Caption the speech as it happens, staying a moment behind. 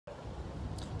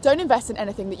Don't invest in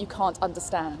anything that you can't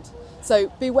understand.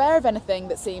 So beware of anything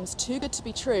that seems too good to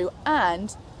be true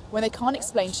and when they can't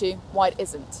explain to you why it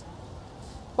isn't.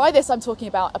 By this, I'm talking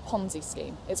about a Ponzi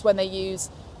scheme. It's when they use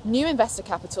new investor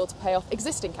capital to pay off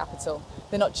existing capital.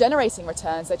 They're not generating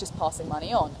returns, they're just passing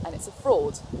money on, and it's a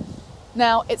fraud.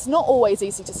 Now, it's not always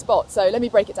easy to spot, so let me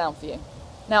break it down for you.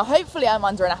 Now, hopefully I'm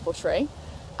under an apple tree,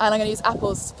 and I'm going to use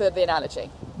apples for the analogy.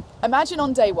 Imagine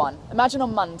on day one, imagine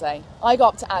on Monday, I go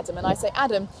up to Adam and I say,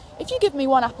 Adam, if you give me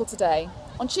 1 apple today,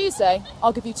 on Tuesday,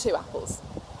 I'll give you 2 apples.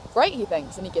 Great, he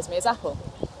thinks, and he gives me his apple.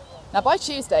 Now, by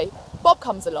Tuesday, Bob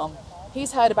comes along.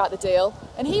 He's heard about the deal,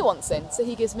 and he wants in, so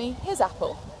he gives me his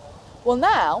apple. Well,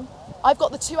 now, I've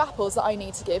got the 2 apples that I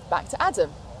need to give back to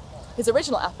Adam. His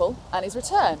original apple and his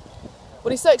return. Well,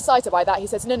 he's so excited by that, he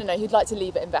says, no, he'd like to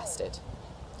leave it invested.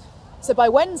 So by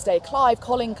Wednesday, Clive,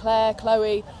 Colin, Claire,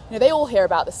 Chloe, they all hear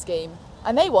about the scheme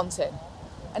and they want in.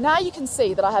 And now you can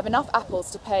see that I have enough apples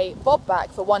to pay Bob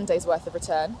back for 1 day's worth of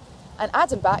return and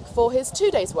Adam back for his 2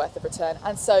 days worth of return.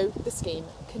 And so the scheme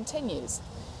continues.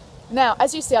 Now,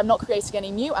 as you see, I'm not creating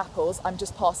any new apples, I'm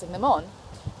just passing them on.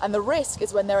 And the risk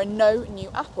is when there are no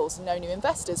new apples, no new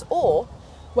investors, or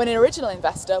when an original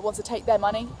investor wants to take their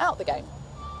money out the game,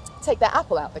 take their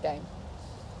apple out the game.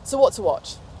 So what to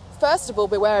watch? First of all,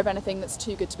 beware of anything that's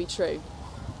too good to be true.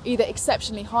 Either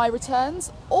exceptionally high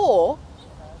returns or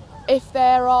if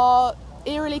there are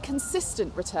eerily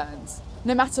consistent returns,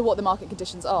 no matter what the market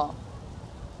conditions are.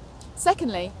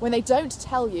 Secondly, when they don't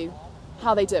tell you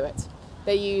how they do it.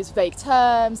 They use vague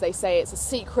terms, they say it's a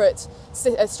secret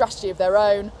a strategy of their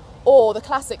own, or the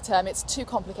classic term, it's too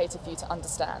complicated for you to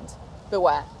understand.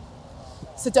 Beware.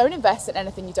 So don't invest in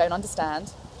anything you don't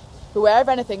understand. Beware of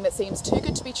anything that seems too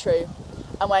good to be true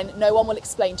and when no one will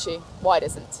explain to you why it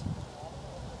isn't.